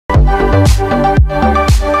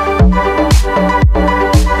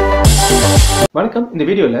வணக்கம். இந்த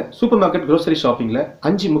வீடியோல சூப்பர் மார்க்கெட் grocery ஷாப்பிங்ல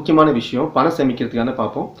 5 முக்கியமான விஷயம் பணம் சேமிக்கிறதுக்கான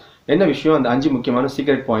பார்ப்போம். என்ன விஷயம் அந்த 5 முக்கியமான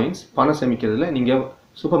சீக்ரெட் பாயிண்ட்ஸ் பணம் சேமிக்கிறதுல நீங்க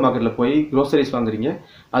சூப்பர் மார்க்கெட்ல போய் groceries வாங்குறீங்க.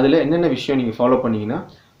 அதுல என்னென்ன விஷயம் நீங்க ஃபாலோ பண்ணீங்கன்னா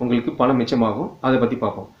உங்களுக்கு பணம் மிச்சமாகும். அதை பத்தி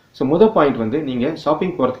பார்ப்போம். ஸோ முதல் பாயிண்ட் வந்து நீங்க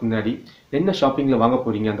ஷாப்பிங் போறதுக்கு முன்னாடி என்ன ஷாப்பிங்ல வாங்க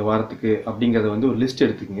போறீங்க அந்த வாரத்துக்கு அப்படிங்கறத வந்து ஒரு லிஸ்ட்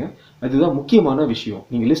எடுத்துக்கங்க. அதுதான் முக்கியமான விஷயம்.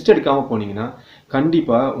 நீங்க லிஸ்ட் எடுக்காம போனீங்கன்னா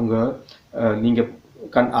கண்டிப்பா நீங்க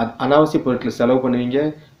அனாவசிய பொருட்களை செலவு பண்ணுவீங்க.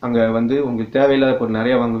 அங்க வந்து உங்களுக்கு தேவையில்லாத பொருள்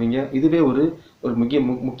நிறைய வாங்குவீங்க. இதுவே ஒரு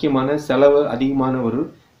முக்கியமான செலவு அதிகமான ஒரு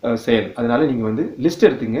செயல். அதனால நீங்க வந்து லிஸ்ட்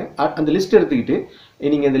எடுத்துங்க. அந்த லிஸ்ட் எடுத்துக்கிட்டு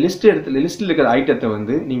நீங்க இந்த லிஸ்ட்ல இருக்கிற ஐட்டத்தை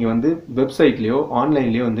வந்து நீங்க வந்து வெப்சைட்லயோ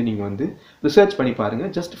ஆன்லைன்லயோ வந்து நீங்க வந்து ரிசர்ச் பண்ணி பாருங்க.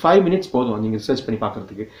 ஜஸ்ட் 5 மினிட்ஸ் போதும் நீங்க ரிசர்ச் பண்ணி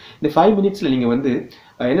பார்க்கறதுக்கு. இந்த 5 மினிட்ஸ்ல நீங்க வந்து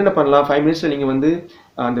என்னென்ன பண்ணலாம்? 5 மினிட்ஸ்ல நீங்க வந்து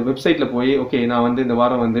அந்த வெப்சைட்ல போய் ஓகே நான் வந்து இந்த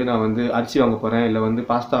வாரம் வந்து நான் வந்து அரிசி வாங்க போறேன் இல்ல வந்து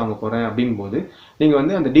பாஸ்தா வாங்க போறேன் அப்படிங்கும்போது நீங்க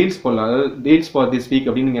வந்து அந்த டீல்ஸ் போடலாம். அதாவது டீல்ஸ் ஃபார் திஸ் வீக்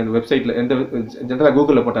அப்படின்னு நீங்க அந்த வெப்சைட்ல ஜென்ரலா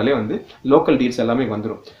கூகுள்ல போட்டாலே வந்து லோக்கல் டீல்ஸ் எல்லாமே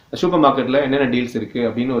வந்துடும். சூப்பர் மார்க்கெட்ல என்னென்ன டீல்ஸ் இருக்கு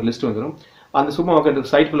அப்படின்னு ஒரு லிஸ்ட் வந்துடும். அந்த சூப்பர் மார்க்கெட்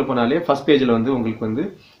சைட்குள்ள போனாலே ஃபர்ஸ்ட் பேஜ்ல வந்து உங்களுக்கு வந்து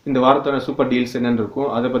இந்த வாரத்தோட சூப்பர் டீல்ஸ் என்னன்னு இருக்கும்.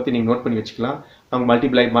 அதை பத்தி நீங்க நோட் பண்ணி வச்சுக்கலாம். அவங்க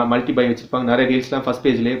மல்டி பை வச்சிருப்பாங்க. நிறைய டீல்ஸ்லாம் ஃபர்ஸ்ட்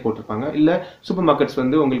பேஜ்லயே போட்டிருப்பாங்க. இல்ல சூப்பர் மார்க்கெட்ஸ்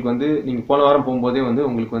வந்து உங்களுக்கு வந்து நீங்க போன வாரம் போகும்போதே வந்து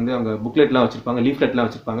உங்களுக்கு வந்து அவங்க புக்லெட்லாம் வச்சிருப்பாங்க, லீஃப்லெட்லாம்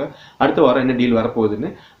வச்சிருப்பாங்க. அடுத்த வாரம் என்ன டீல்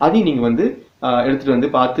வரப்போகுதுன்னு அதையும் நீங்க வந்து எடுத்துட்டு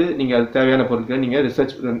வந்து பார்த்து நீங்க அது தேவையான பொருட்களை நீங்க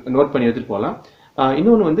ரிசர்ச் நோட் பண்ணி எடுத்துட்டு போகலாம்.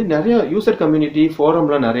 இன்னொன்று வந்து நிறைய யூசர் கம்யூனிட்டி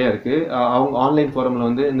ஃபோரம்லாம் நிறைய இருக்கு. அவங்க ஆன்லைன் ஃபோரம்ல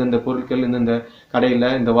வந்து இந்த பொருட்கள் இந்த கடையில்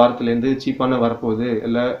இந்த வாரத்துலேருந்து சீப்பான வரப்போகுது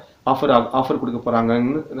இல்லை ஆஃபர் கொடுக்க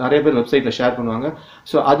போறாங்கன்னு நிறைய பேர் வெப்சைட்ல ஷேர் பண்ணுவாங்க.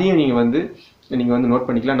 ஸோ அதையும் நீங்க வந்து நோட்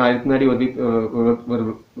பண்ணிக்கலாம். நான் இதுக்கு முன்னாடி ஒரு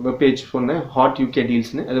வெப் பேஜ் சொன்னேன், ஹாட் யூகே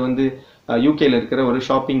டீல்ஸ்னு. அது வந்து யூகேல இருக்கிற ஒரு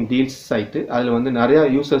ஷாப்பிங் டீல்ஸ் சைட்டு. அதில் வந்து நிறைய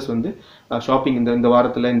யூசர்ஸ் வந்து ஷாப்பிங் இந்த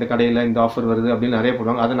வாரத்தில் இந்த கடையில் இந்த ஆஃபர் வருது அப்படின்னு நிறைய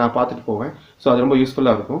போடுவாங்க. அதை நான் பார்த்துட்டு போவேன். ஸோ அது ரொம்ப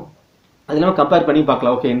யூஸ்ஃபுல்லாக இருக்கும். அது இல்லாமல் கம்பேர் பண்ணி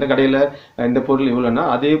பார்க்கலாம். ஓகே இந்த கடையில் இந்த பொருள் எவ்வளோன்னா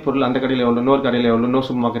அதே பொருள் அந்த கடையில் எவ்வளோ, இன்னொரு கடையில் எவ்வளோ, இன்னொரு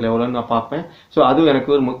சூப்பர் மார்க்கெட்டில் எவ்வளோன்னு நான் பார்ப்பேன். ஸோ அதுவும்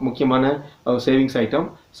எனக்கு ஒரு முக்கியமான சேவிங்ஸ் ஐட்டம்.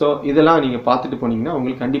 ஸோ இதெல்லாம் நீங்கள் பார்த்துட்டு போனீங்கன்னா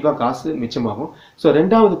உங்களுக்கு கண்டிப்பாக காசு மிச்சமாகும். ஸோ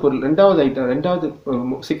ரெண்டாவது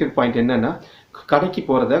சீக்ரெட் பாயிண்ட் என்னன்னா கடைக்கு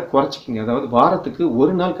போகிறத குறைச்சிக்கிங்க. அதாவது வாரத்துக்கு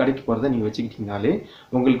ஒரு நாள் கடைக்கு போகிறத நீங்கள் வச்சுக்கிட்டீங்கனாலே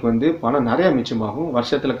உங்களுக்கு வந்து பணம் நிறைய மிச்சமாகும்.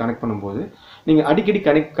 வருஷத்தில் கனெக்ட் பண்ணும்போது நீங்கள் அடிக்கடி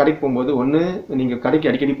கடைக்கு போகும்போது நீங்கள் கடைக்கு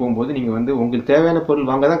அடிக்கடி போகும்போது நீங்கள் வந்து உங்களுக்கு தேவையான பொருள்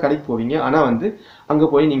வாங்க தான் கடைக்கு போவீங்க. ஆனால் வந்து அங்கே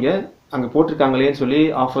போய் நீங்கள் அங்கே போட்டிருக்காங்களேன்னு சொல்லி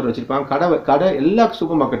ஆஃபர் வச்சுருப்பாங்க. கடை எல்லா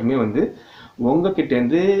சூப்பர் மார்க்கெட்டுமே வந்து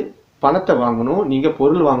உங்ககிட்டேருந்து பணத்தை வாங்கணும், நீங்கள்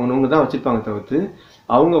பொருள் வாங்கணும்னு தான் வச்சுருப்பாங்க. தவிர்த்து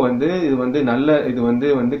அவங்க வந்து இது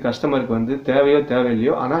வந்து கஸ்டமருக்கு வந்து தேவையோ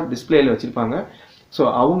தேவையில்லையோ ஆனால் டிஸ்பிளேல வச்சுருப்பாங்க. ஸோ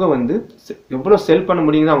அவங்க வந்து எவ்வளோ செல் பண்ண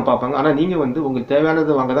முடியுங்கன்னு அவங்க பார்ப்பாங்க. ஆனால் நீங்கள் வந்து உங்களுக்கு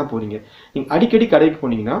தேவையானதை வாங்க தான் போகிறீங்க. நீங்கள் அடிக்கடி கடைக்கு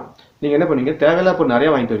போனீங்கன்னா நீங்கள் என்ன பண்ணுவீங்க? தேவையில்லா பொருள் நிறைய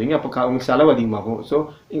வாங்கிட்டு வருவீங்க. அப்போ உங்களுக்கு செலவு அதிகமாகும். ஸோ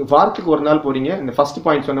நீங்கள் வாரத்துக்கு ஒரு நாள் போகிறீங்க. இந்த ஃபர்ஸ்ட்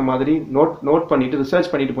பாயிண்ட் சொன்ன மாதிரி நோட் பண்ணிட்டு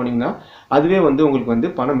ரிசர்ச் பண்ணிட்டு போனீங்கன்னா அதுவே வந்து உங்களுக்கு வந்து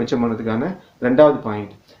பணம் மிச்சம் பண்ணதுக்கான ரெண்டாவது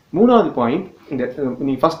பாயிண்ட். மூணாவது பாயிண்ட், இந்த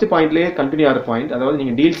நீங்கள் ஃபர்ஸ்ட் பாயிண்ட்லேயே கண்டினியூ ஆகிற பாயிண்ட், அதாவது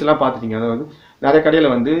நீங்கள் டீல்ஸ் எல்லாம் பார்த்துட்டீங்க. அதாவது நிறைய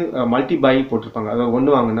கடையில் வந்து மல்டி பை போட்டிருப்பாங்க. அதாவது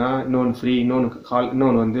ஒன்று வாங்கினா இன்னொன்று ஃப்ரீ,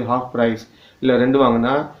 இன்னொன்று வந்து ஹாஃப் ப்ரைஸ், இல்லை 2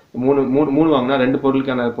 வாங்கினா 3 வாங்கினா 2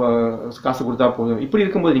 பொருளுக்கான காசு கொடுத்தா போதும். இப்படி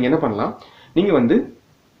இருக்கும்போது நீங்கள் என்ன பண்ணலாம்? நீங்கள் வந்து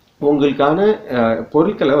உங்களுக்கான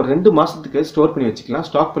பொருட்களை ஒரு 2 மாதத்துக்கு ஸ்டாக் பண்ணி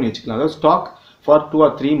வச்சுக்கலாம். அதாவது ஸ்டாக் ஃபார் 2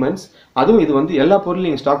 or 3 months. அதுவும் இது வந்து எல்லா பொருளும்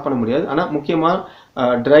நீங்கள் ஸ்டாக் பண்ண முடியாது. ஆனால் முக்கியமாக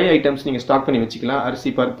ட்ரை ஐட்டம்ஸ் நீங்கள் ஸ்டாக் பண்ணி வச்சுக்கலாம். அரிசி,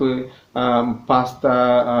 பருப்பு, பாஸ்தா,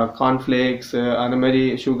 கார்ன்ஃப்ளேக்ஸ், அந்த மாதிரி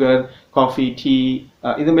சுகர், காஃபி, டீ,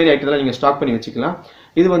 இதுமாரி ஐட்டத்தெல்லாம் நீங்கள் ஸ்டாக் பண்ணி வச்சுக்கலாம்.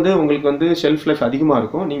 இது வந்து உங்களுக்கு வந்து ஷெல்ஃப் லைஃப் அதிகமாக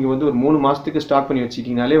இருக்கும். நீங்கள் வந்து ஒரு 3 மாதத்துக்கு ஸ்டாக் பண்ணி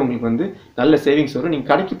வச்சுக்கிட்டீங்கனாலே உங்களுக்கு வந்து நல்ல சேவிங்ஸ் வரும்.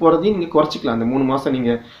 நீங்கள் கடைக்கு போகிறதையும் நீங்கள் குறைச்சிக்கலாம். அந்த 3 மாதம்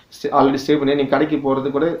நீங்கள் ஆல்ரெடி சேவ் பண்ணி நீங்கள் கடைக்கு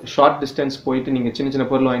போகிறது கூட ஷார்ட் டிஸ்டன்ஸ் போயிட்டு நீங்கள் சின்ன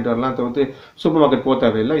பொருள் வாங்கிட்டு வரலாம். தவிர்த்து சூப்பர் மார்க்கெட் போக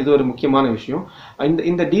தேவையில்லை. இது ஒரு முக்கியமான விஷயம்.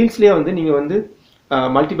 இந்த டீல்ஸ்லேயே வந்து நீங்கள் வந்து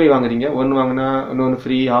மல்டிபை வாங்குறீங்க. ஒன்று வாங்கினா இன்னொன்று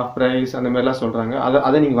ஃப்ரீ, ஹாஃப் ப்ரைஸ், அந்த மாதிரிலாம் சொல்கிறாங்க.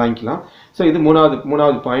 அதை நீங்கள் வாங்கிக்கலாம். ஸோ இது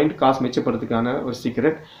மூணாவது பாயிண்ட், காசு மிச்சப்படுறதுக்கான ஒரு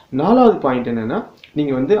சீக்ரெட். 4வது பாயிண்ட் என்னென்னா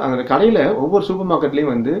நீங்கள் வந்து அந்த கடையில் ஒவ்வொரு சூப்பர்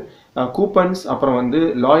மார்க்கெட்லேயும் வந்து கூப்பன்ஸ், அப்புறம் வந்து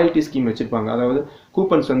லாயல்ட்டி ஸ்கீம் வச்சுருப்பாங்க. அதாவது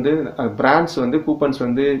கூப்பன்ஸ் வந்து பிராண்ட்ஸ் வந்து கூப்பன்ஸ்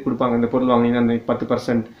வந்து கொடுப்பாங்க. இந்த பொருள் வாங்கினீங்கன்னா அந்த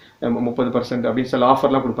 10%, 30% அப்படின்னு சில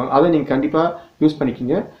ஆஃபர்லாம் கொடுப்பாங்க. அதை நீங்கள் கண்டிப்பாக யூஸ்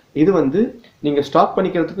பண்ணிக்கிங்க. இது வந்து நீங்கள் ஸ்டாக்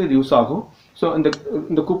பண்ணிக்கிறதுக்கு இது யூஸ் ஆகும். ஸோ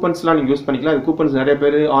இந்த கூப்பன்ஸ்லாம் நீங்கள் யூஸ் பண்ணிக்கலாம். இந்த கூப்பன்ஸ் நிறைய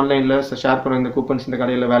பேர் ஆன்லைனில் ஷேர் பண்ணுவாங்க. இந்த கூப்பன்ஸ் இந்த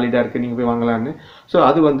கடையில் வேலிடாக இருக்குது, நீங்கள் போய் வாங்கலான்னு. ஸோ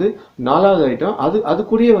அது வந்து 4வது ஐட்டம். அது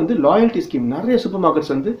கூடயே வந்து லாயல்ட்டி ஸ்கீம். நிறைய சூப்பர்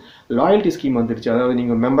மார்க்கெட்ஸ் வந்து லாயல்ட்டி ஸ்கீம் வந்துருச்சு. அதாவது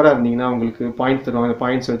நீங்கள் மெம்பராக இருந்தீங்கன்னா உங்களுக்கு பாயிண்ட்ஸ் தருவாங்க. அந்த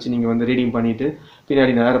பாயிண்ட்ஸ் வச்சு நீங்கள் வந்து ரீடீம் பண்ணிவிட்டு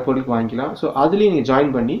பின்னாடி நிறைய பொருளுக்கு வாங்கிக்கலாம். ஸோ அதுலேயும் நீங்கள்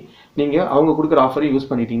ஜாயின் பண்ணி நீங்கள் அவங்க கொடுக்குற ஆஃபரையும் யூஸ்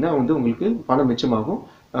பண்ணிட்டீங்கன்னா வந்து உங்களுக்கு பணம் மிச்சமாகும்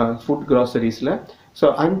ஃபுட் க்ராசரிஸில். ஸோ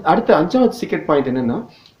அடுத்த 5வது சீக்ரெட் பாயிண்ட் என்னென்னா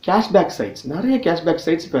கேஷ்பேக் சைட்ஸ். நிறைய கேஷ்பேக்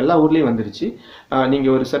சைட்ஸ் இப்போ எல்லா ஊர்லேயும் வந்துருச்சு.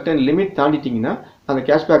 நீங்கள் ஒரு சர்டன் லிமிட் தாண்டிட்டிங்கன்னா அந்த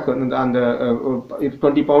கேஷ்பேக் வந்து அந்த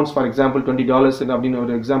 20 பவுண்ட்ஸ் ஃபார் எக்ஸாம்பிள் $20 அப்படின்னு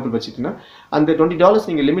ஒரு எக்ஸாம்பிள் வச்சுக்கிட்டீங்கன்னா அந்த $20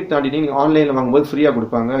 நீங்கள் லிமிட் தாண்டிட்டு நீங்கள் ஆன்லைனில் வாங்கும்போது ஃப்ரீயாக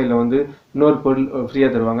கொடுப்பாங்க, இல்லை வந்து இன்னொரு பொருள்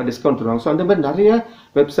ஃப்ரீயாக தருவாங்க, டிஸ்கவுண்ட் தருவாங்க. ஸோ அந்த மாதிரி நிறைய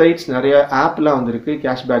வெப்சைட்ஸ் நிறைய ஆப்லாம் வந்துருக்கு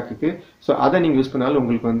கேஷ்பேக்கு. ஸோ அதை நீங்கள் யூஸ் பண்ணாலும்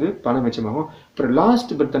உங்களுக்கு வந்து பணம் மிச்சமாகும். அப்புறம்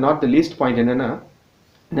last but not the least point என்னென்னா,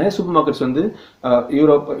 நிறைய சூப்பர் மார்க்கெட்ஸ் வந்து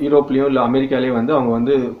யூரோப்லேயோ இல்லை அமெரிக்காலேயோ வந்து அவங்க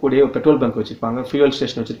வந்து கூடயே பெட்ரோல் பங்க் வச்சுருப்பாங்க, ஃபியூவல்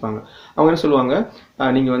ஸ்டேஷன் வச்சுருப்பாங்க. அவங்க என்ன சொல்லுவாங்க,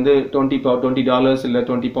 நீங்கள் வந்து $20 இல்லை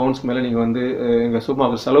 20 பவுண்ட்ஸ்க்கு மேலே நீங்கள் வந்து எங்கள் சூப்பர்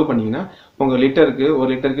மார்க்கெட் செலவு பண்ணிங்கன்னா உங்கள் லிட்டருக்கு ஒரு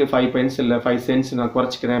லிட்டருக்கு 5 பைன்ஸ் இல்லை 5 சென்ட்ஸ் நான்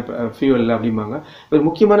குறைச்சிக்கிறேன் ஃபியூவலில் அப்படிம்பாங்க. ஒரு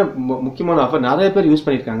முக்கியமான ஆஃபர் நிறைய பேர் யூஸ்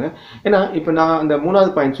பண்ணியிருக்காங்க. ஏன்னா இப்போ நான் அந்த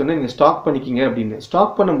 3வது பாயிண்ட் சொன்னேன், நீங்கள் ஸ்டாக் பண்ணிக்கிங்க அப்படின்னு.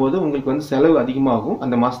 ஸ்டாக் பண்ணும்போது உங்களுக்கு வந்து செலவு அதிகமாகும்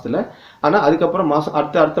அந்த மாதத்தில், ஆனால் அதுக்கப்புறம்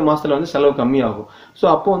அடுத்த மாதத்தில் வந்து செலவு கம்மியாகும். ஸோ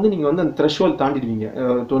அப்போ வந்து நீங்கள் வந்து அந்த த்ரெஷ்ஹோல்ட் தாண்டிடுவீங்க.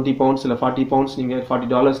 20 பவுண்ட்ஸ் இல்லை 40 பவுண்ட்ஸ் நீங்கள்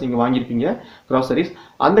 $40 நீங்கள் வாங்கியிருப்பீங்க க்ராசரிஸ்.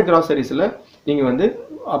 அந்த க்ராசரிஸில் நீங்கள் வந்து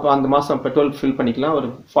அப்போ அந்த மாதம் பெட்ரோல் ஃபில் பண்ணிக்கலாம். ஒரு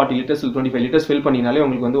 40 லிட்டர்ஸ் இல்லை 25 லிட்டர்ஸ் ஃபில் பண்ணினாலே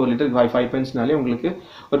உங்களுக்கு வந்து ஒரு லிட்டருக்கு 5 பைன்ஸ்னாலே உங்களுக்கு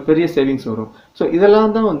ஒரு பெரிய சேவிங்ஸ் வரும். ஸோ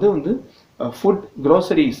இதெல்லாம் தான் வந்து ஃபுட்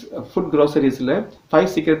க்ரோசரிஸில் 5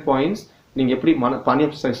 சீக்ரெட் பாயிண்ட்ஸ் நீங்கள் எப்படி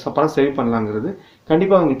பணம் சேவ் பண்ணலாங்கிறது.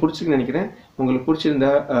 கண்டிப்பாக உங்களுக்கு பிடிச்சிருக்குன்னு நினைக்கிறேன். உங்களுக்கு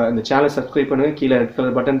பிடிச்சிருந்தா இந்த சேனலை சப்ஸ்கிரைப் பண்ணுங்கள். கீழே ரெட்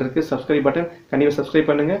கலர் பட்டன் இருக்குது, சப்ஸ்கிரைப் பட்டன், கண்டிப்பாக சப்ஸ்கிரைப்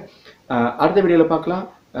பண்ணுங்கள். அடுத்த வீடியோவில் பார்க்கலாம்.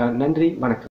 நன்றி, வணக்கம்.